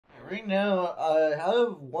right now I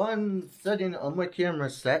have one setting on my camera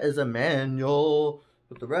set as a manual,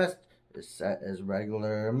 but the rest is set as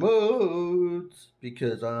regular modes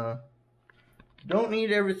because don't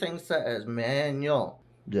need everything set as manual.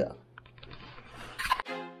 Yeah.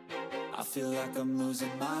 I feel like I'm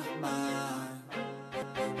losing my mind.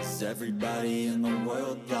 Is everybody in the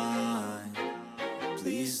world blind?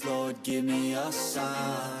 Please, Lord, give me a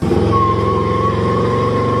sign.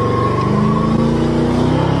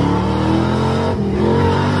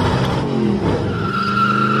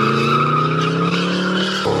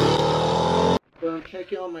 I'm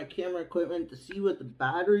checking on my camera equipment to see what the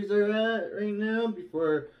batteries are at right now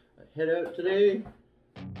before I head out today.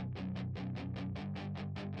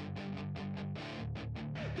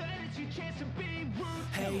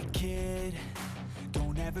 Hey kid,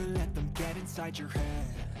 don't ever let them get inside your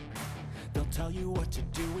head. They'll tell you what to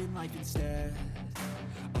do in life instead.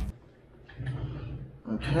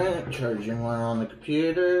 Okay, charging one on the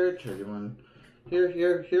computer, charging one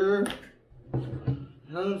here.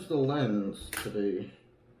 How's the lens today?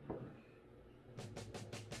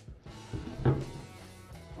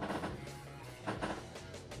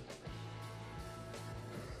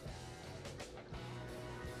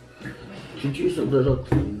 Could use a little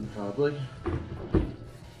clean, probably.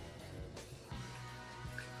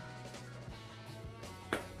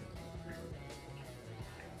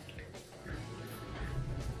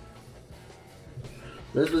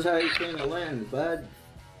 This is how you clean a lens, bud.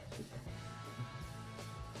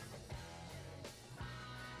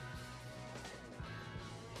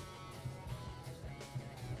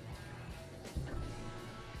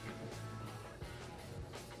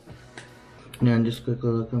 Yeah, I'm just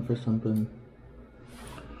quickly looking for something.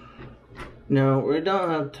 No, we don't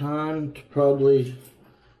have time to probably...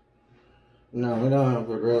 No, we don't have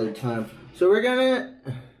really time. So we're gonna...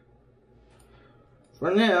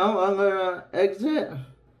 For now, I'm gonna exit.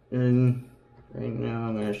 And right now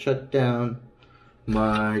I'm gonna shut down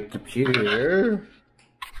my computer.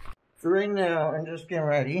 So right now, I'm just getting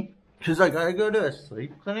ready. Because I gotta go to a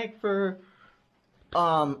sleep clinic for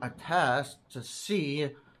a test to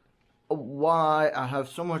see why I have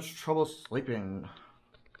so much trouble sleeping.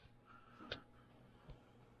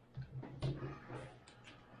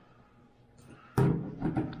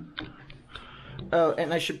 Oh,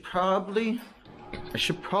 and I should probably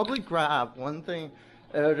grab one thing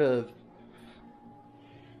out of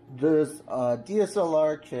this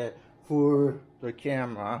DSLR kit for the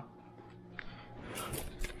camera.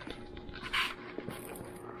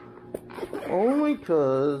 Only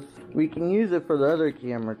because we can use it for the other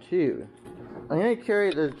camera too. I'm gonna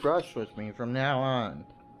carry this brush with me from now on.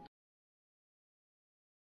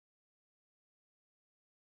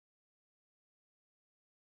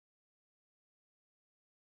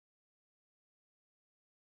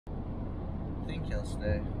 I think he'll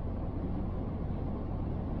stay.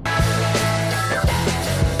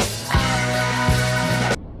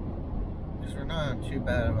 Because we're not on too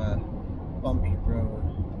bad of a bumpy road.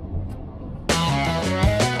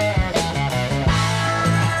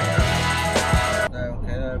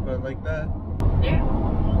 Like that? Yeah,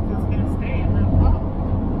 it's gonna stay in that spot.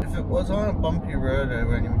 If it was on a bumpy road, I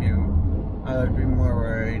would be more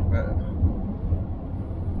worried, but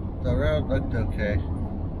the road looked okay.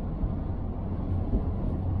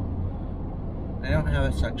 I don't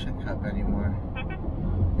have a suction cup anymore.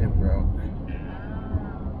 It broke.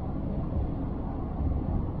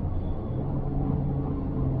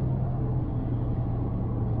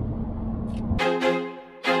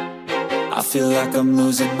 I feel like I'm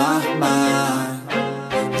losing my mind.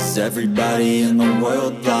 Is everybody in the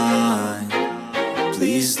world blind?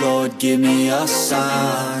 Please, Lord, give me a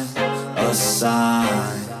sign, a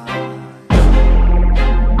sign.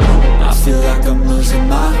 I feel like I'm losing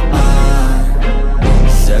my mind.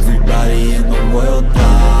 Is everybody in the world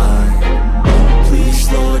blind?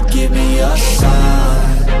 Please, Lord, give me a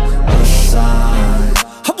sign, a sign.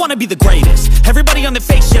 I wanna be the greatest. Everybody on the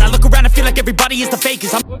fake shit. I look around and feel like everybody is the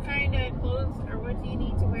fakest. What kind of clothes or what do you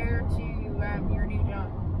need to wear to your new job?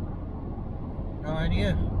 No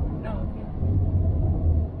idea. No, okay.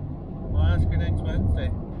 I'll ask her next Wednesday.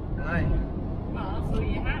 Why? Well, so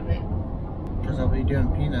you have it. Because I'll be doing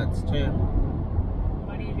peanuts too.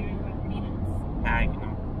 What are you doing with peanuts? Bagging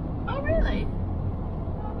them. Oh, really?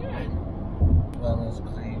 Oh, good. As well as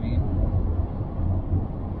cleaning.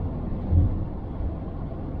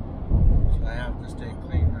 So I have to stay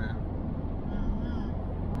clean then.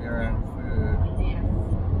 Be around food. Yes.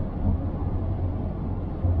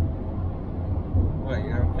 What,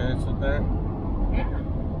 you're okay with that? Yeah.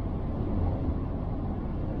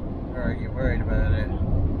 Or are you worried about it?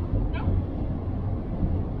 No.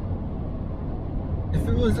 If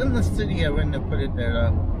it was in the city, I wouldn't have put it there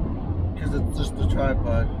though, because it's just a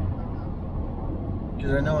tripod.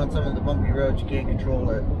 Because I know on some of the bumpy roads you can't control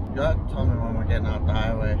it. You'll have to tell me when we're getting off the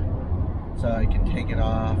highway, so I can take it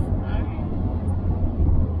off.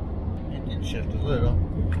 It did shift a little,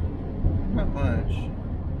 not much.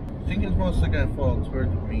 I think it's mostly gonna fall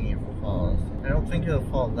towards me if it falls. I don't think it'll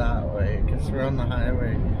fall that way, because we're on the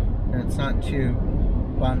highway and it's not too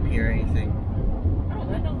bumpy or anything. Oh,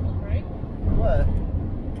 that don't look right. What?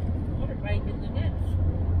 Motorbike in the ditch.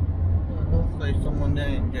 Well, hopefully someone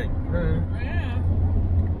didn't get hurt. Yeah.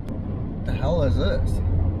 What the hell is this?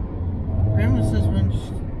 Grandma says when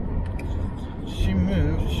she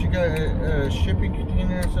moved, she got a shipping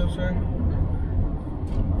container of some sort.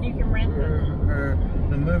 You can rent them. Or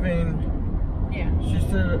the moving. Yeah. She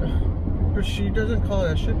said, but she doesn't call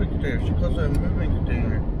it a shipping container. She calls it a moving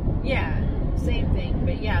container. Yeah, same thing.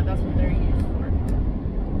 But yeah, that's what they're used for.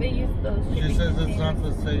 They use those shipping She says containers. it's not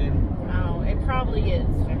the same. Oh, it probably is,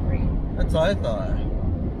 Jeffrey. That's what I thought.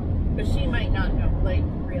 But she might not know, like,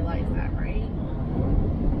 realize that, right?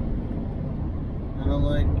 And I'm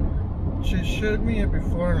like, she showed me it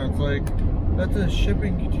before, and it's like, that's a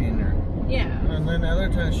shipping container. Yeah. And then other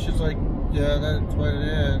times she's like, yeah, that's what it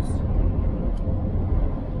is.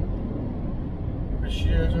 But she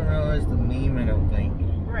doesn't realize the name, I don't think.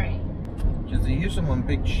 Right. Because they use them on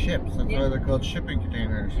big ships, that's why they're called shipping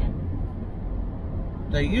containers. Yeah.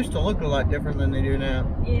 They used to look a lot different than they do now.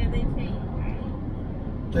 Yeah, they change,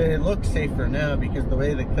 right? They look safer now because the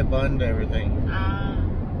way they clip onto everything.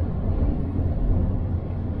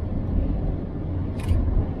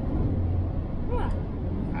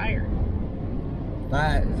 Tired.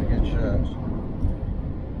 That is a good shot.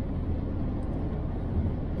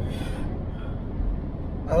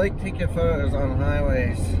 I like taking photos on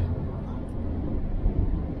highways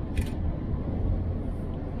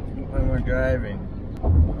when we're driving.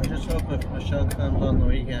 I just hope if Michelle comes on the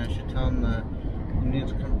weekend, I should tell him that he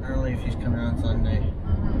needs to come early if he's coming on Sunday.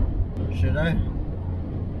 Should I?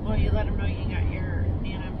 Well, you let him know you got your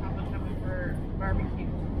Nana and Papa coming for barbecue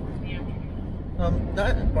in the afternoon.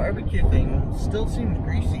 That barbecue thing still seems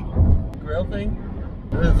greasy. Grill thing?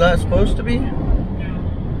 Is that supposed to be? No,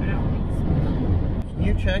 I don't think Can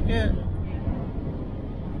you check it? so.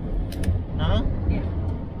 Huh? Yeah.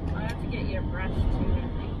 I'll have to get you a brush too, I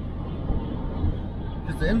think.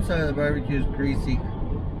 Because the inside of the barbecue is greasy.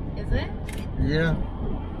 Is it? Yeah.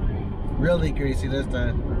 Really greasy this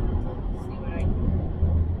time. Let's see what I can.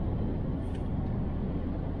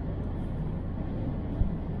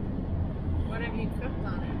 What have you cooked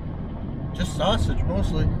on it? Just sausage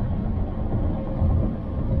mostly.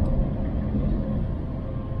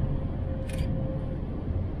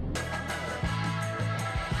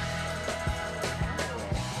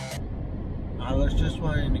 I was just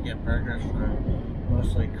wanting to get burgers for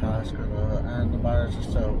mostly Costco though, and the bars of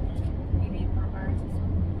soap. You need more bars.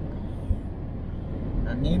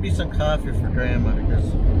 And maybe some coffee for Grandma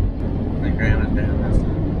because my grandma's down this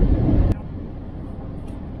time.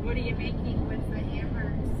 What are you making with the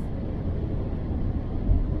hamburgers?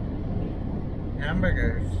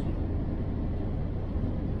 Hamburgers.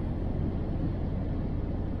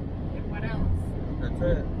 And what else? That's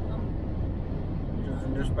it.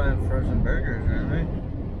 I'm just buying frozen burgers, aren't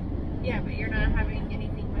we? Yeah, but you're not having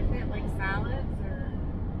anything with it, like salads or.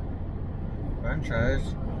 French fries.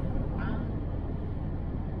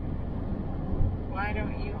 Why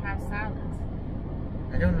don't you have salads?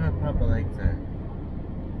 I don't know if Papa likes that.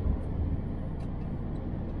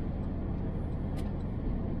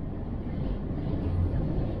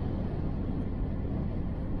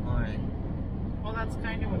 Why? Well, that's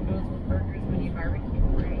kind of what goes with burgers when you barbecue,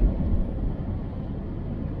 right?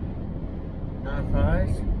 Not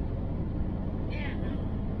fries? Yeah, no.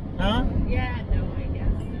 Huh? Yeah, no, I guess.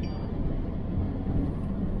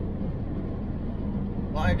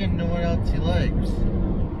 Well, I didn't know what else he likes.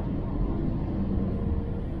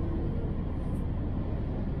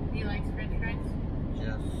 He likes French fries?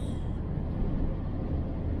 Yes.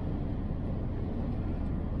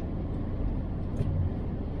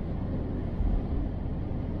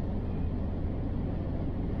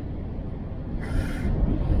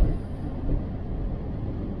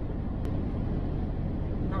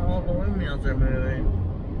 Not all the windmills are moving.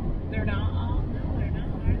 They're not all? No, they're not,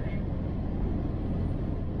 are they?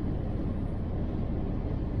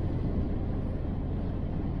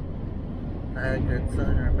 Bad, good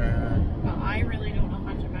son or bad? Well, I really don't know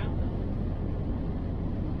much about them.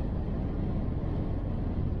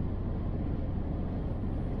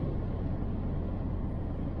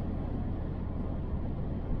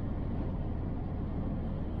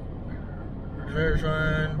 There's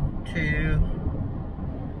 1, 2,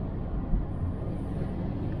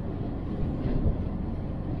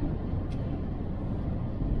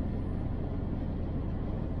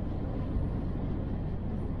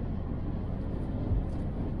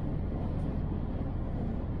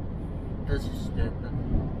 This is stupid.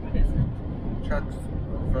 What is it? Trucks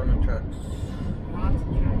in front of trucks. Lots of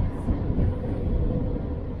trucks.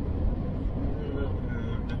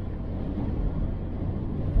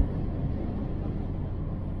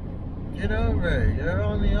 Get over it. You're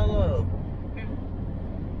on the yellow. Okay.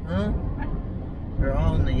 Huh? You're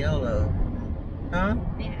on the yellow. Huh?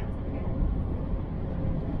 Yeah.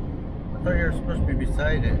 I thought you were supposed to be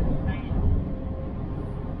beside it. Okay.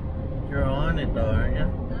 You're on it though, aren't you?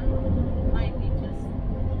 Might be just.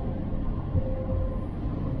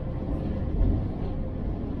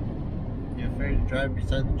 You afraid to drive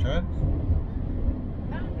beside the trucks?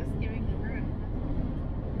 No, just giving the room.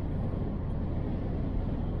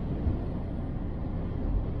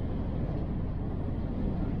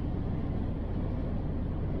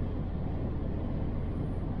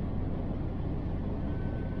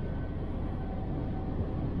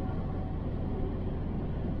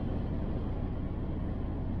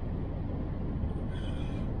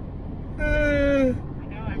 I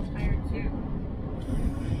know, I'm tired too.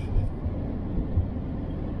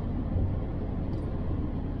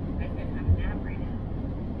 I could have a nap right now.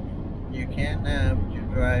 You can't nap,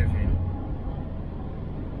 you're driving.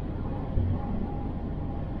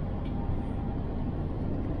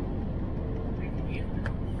 I could use it.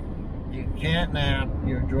 You can't nap,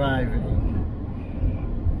 you're driving.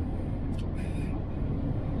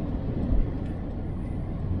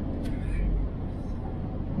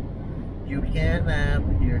 You can't nap,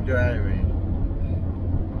 you're driving.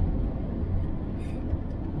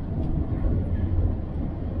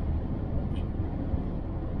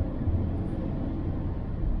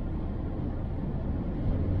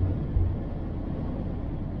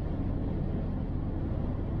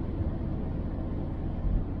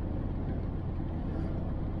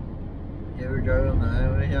 You ever drive on the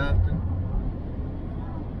highway often?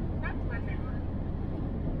 That's my favorite.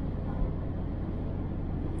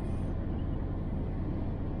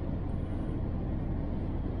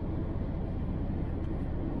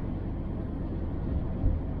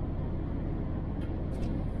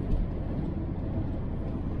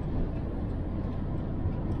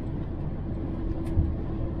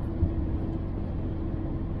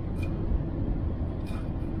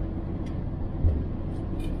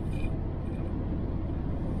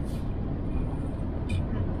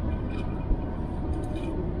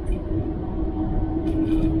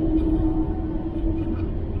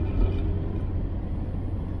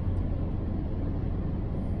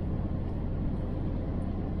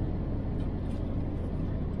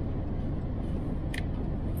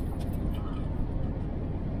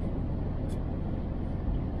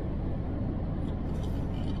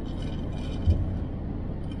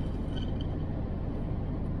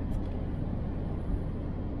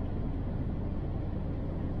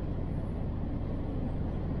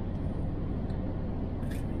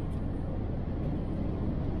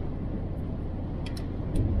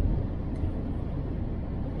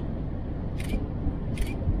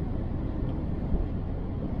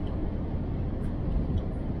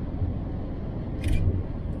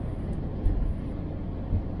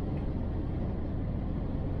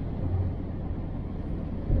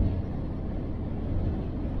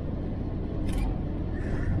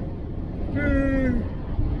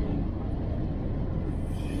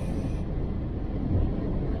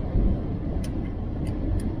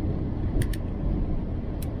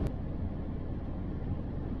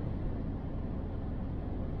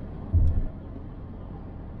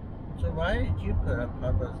 So why did you put up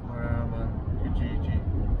Papa's Marama Kijiji?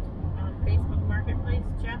 On Facebook Marketplace,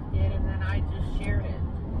 Jeff did, and then I just shared it.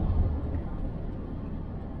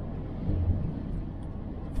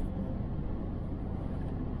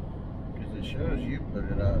 Because it shows you put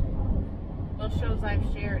it up. Well, it shows I've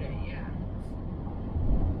shared it, yeah.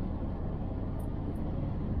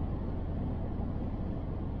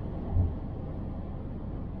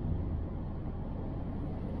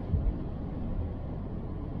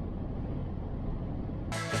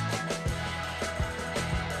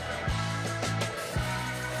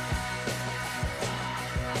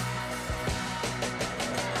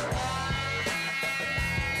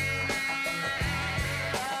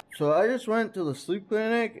 So I just went to the sleep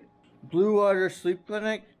clinic, Blue Water Sleep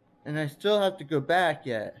Clinic, and I still have to go back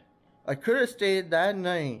yet. I could have stayed that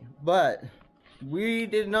night, but we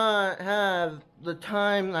did not have the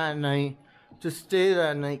time that night to stay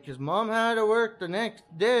that night because Mom had to work the next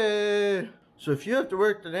day. So if you have to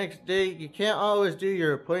work the next day, you can't always do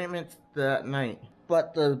your appointments that night.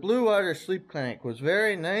 But the Blue Water Sleep Clinic was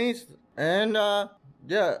very nice, and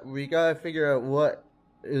yeah, we gotta figure out what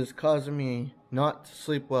is causing me not to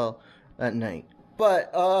sleep well at night.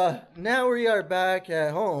 But now we are back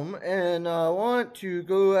at home, and I want to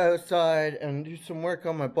go outside and do some work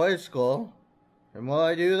on my bicycle. And while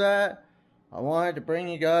I do that, I wanted to bring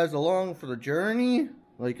you guys along for the journey,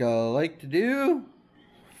 like I like to do.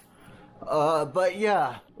 But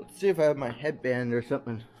yeah, let's see if I have my headband or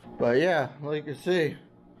something. But yeah, like I say,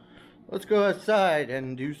 let's go outside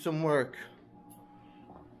and do some work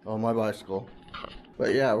on my bicycle.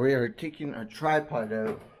 But yeah, we are taking a tripod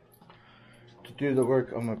out to do the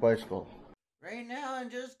work on my bicycle. Right now I'm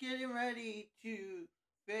just getting ready to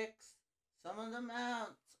fix some of the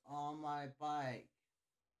mounts on my bike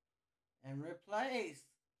and replace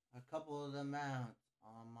a couple of the mounts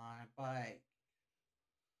on my bike.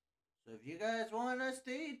 So if you guys want to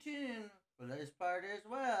stay tuned for this part as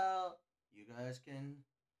well, you guys can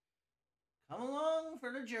come along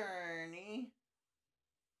for the journey.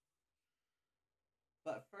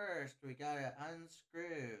 But first, we gotta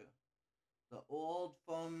unscrew the old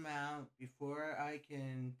foam mount before I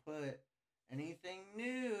can put anything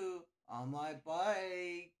new on my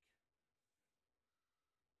bike.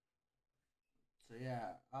 So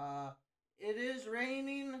yeah, it is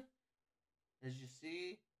raining, as you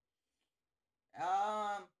see.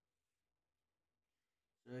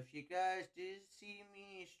 So if you guys did see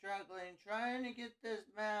me struggling trying to get this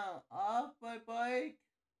mount off my bike,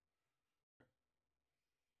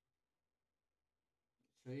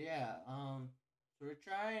 so yeah, so we're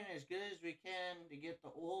trying as good as we can to get the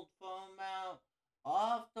old foam mount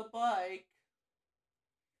off the bike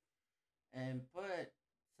and put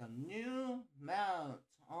some new mounts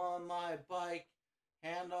on my bike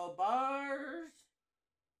handlebars.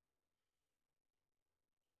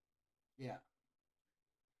 Yeah.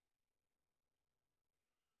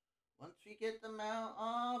 Once we get the mount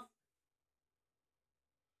off,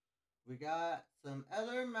 we got some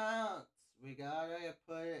other mounts we gotta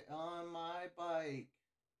put it on my bike.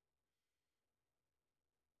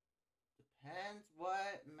 Depends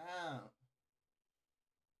what mount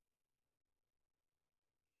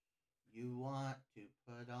you want to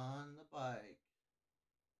put on the bike.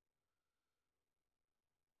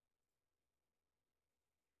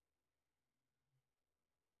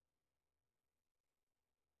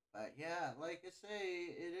 But yeah, like I say,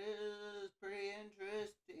 it is pretty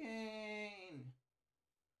interesting.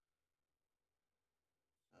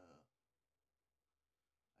 So,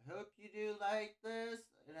 I hope you do like this,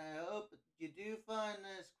 and I hope you do find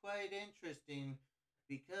this quite interesting,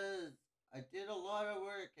 because I did a lot of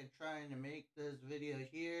work in trying to make this video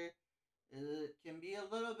here. It can be a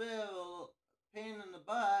little bit of a pain in the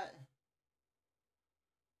butt,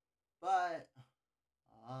 but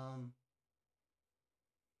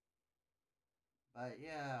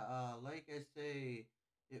yeah, like I say,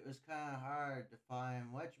 it was kind of hard to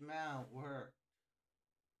find which mount worked.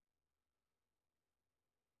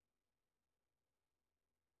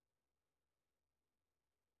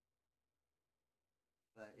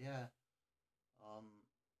 But yeah,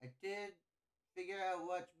 I did figure out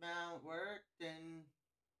which mount worked, and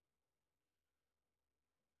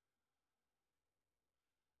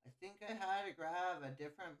I think I had to grab a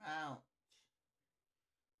different mount,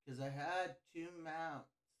 because I had two mounts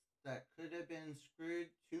that could have been screwed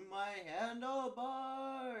to my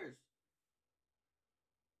handlebars.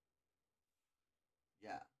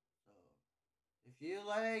 Yeah, so if you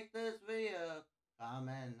like this video,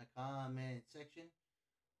 comment in the comment section.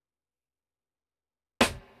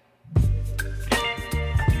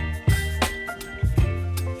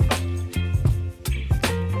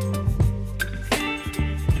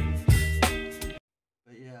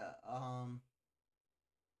 But yeah,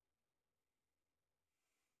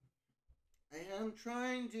 I am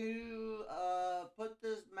trying to put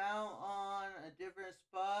this mount on a different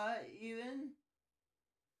spot even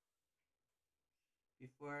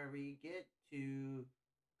before we get to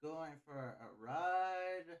going for a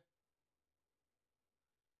ride.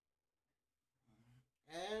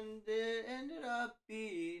 And it ended up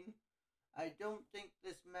being, I don't think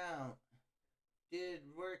this mount did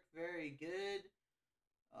work very good,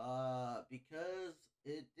 because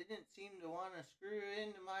it didn't seem to want to screw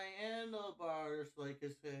into my handlebars, like I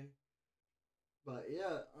say. But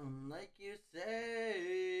yeah, like you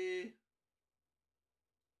say.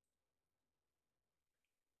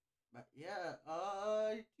 But yeah,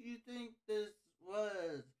 do you think this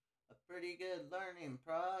was a pretty good learning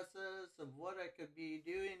process of what I could be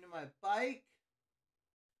doing to my bike?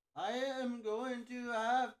 I am going to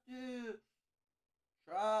have to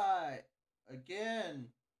try again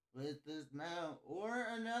with this mount or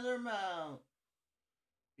another mount,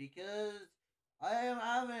 because I am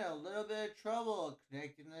having a little bit of trouble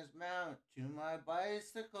connecting this mount to my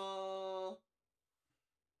bicycle.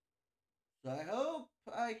 So I hope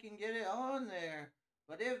I can get it on there.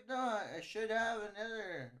 But if not, I should have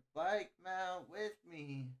another bike mount with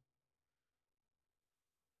me.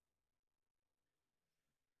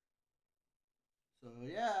 So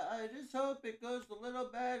yeah, I just hope it goes a little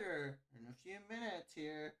better in a few minutes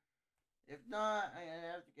here. If not, I'm going to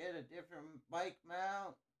have to get a different bike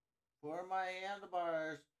mount for my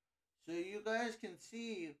handlebars so you guys can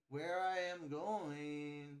see where I am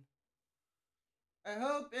going. I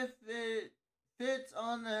hope if it fits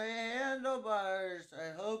on the handlebars,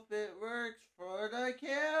 I hope it works for the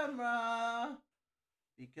camera,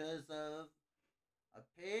 because I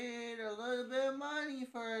paid a little bit of money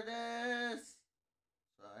for this,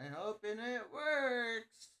 so I'm hoping it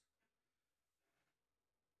works.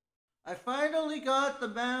 I finally got the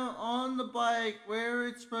mount on the bike where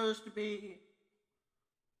it's supposed to be.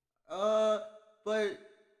 But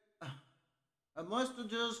I must have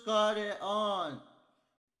just got it on.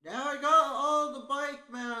 Now I got all the bike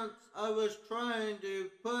mounts I was trying to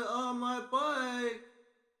put on my bike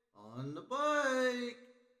on the bike.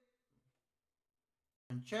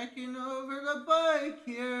 I'm checking over the bike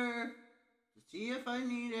here to see if I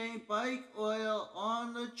need any bike oil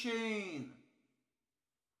on the chain.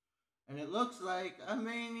 And it looks like I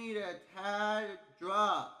may need a tad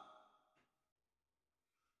drop.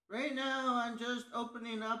 Right now I'm just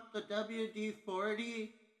opening up the WD-40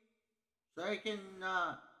 so I can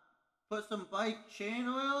put some bike chain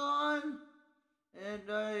oil on, and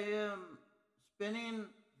I am spinning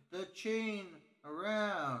the chain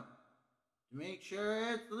around to make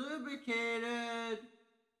sure it's lubricated.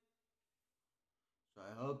 So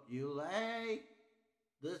I hope you like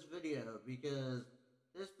this video, because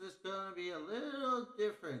this is going to be a little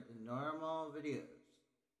different than normal videos.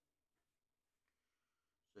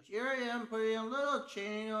 So here I am putting a little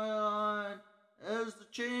chain oil on. As the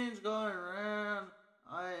chain's going around,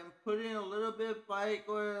 I am putting a little bit of bike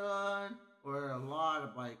oil on, or a lot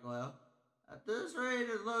of bike oil. At this rate,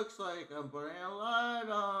 it looks like I'm putting a lot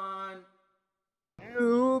on.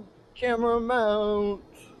 New camera mount.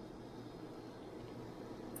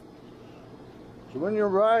 So when you're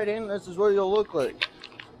riding, this is what you'll look like.